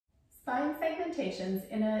spine segmentations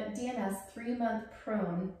in a DNS 3-month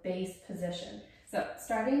prone base position. So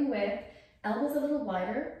starting with elbows a little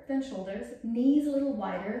wider than shoulders, knees a little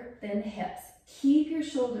wider than hips. Keep your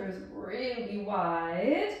shoulders really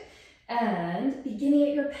wide, and beginning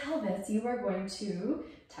at your pelvis, you are going to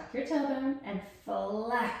tuck your tailbone and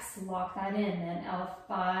flex, lock that in. Then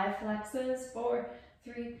L5 flexes, 4,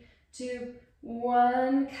 3, 2,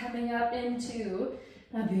 1, coming up into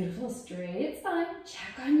a beautiful straight spine.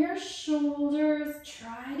 Check on your shoulders,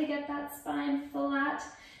 try to get that spine flat.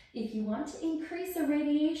 If you want to increase the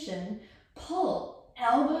radiation, pull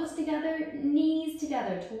elbows together, knees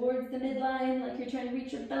together towards the midline like you're trying to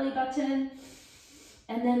reach your belly button.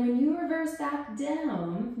 And then when you reverse back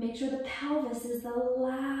down, make sure the pelvis is the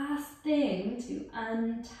last thing to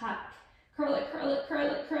untuck. Curl it, curl it, curl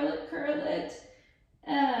it, curl it, curl it.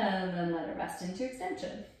 And then let it rest into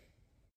extension.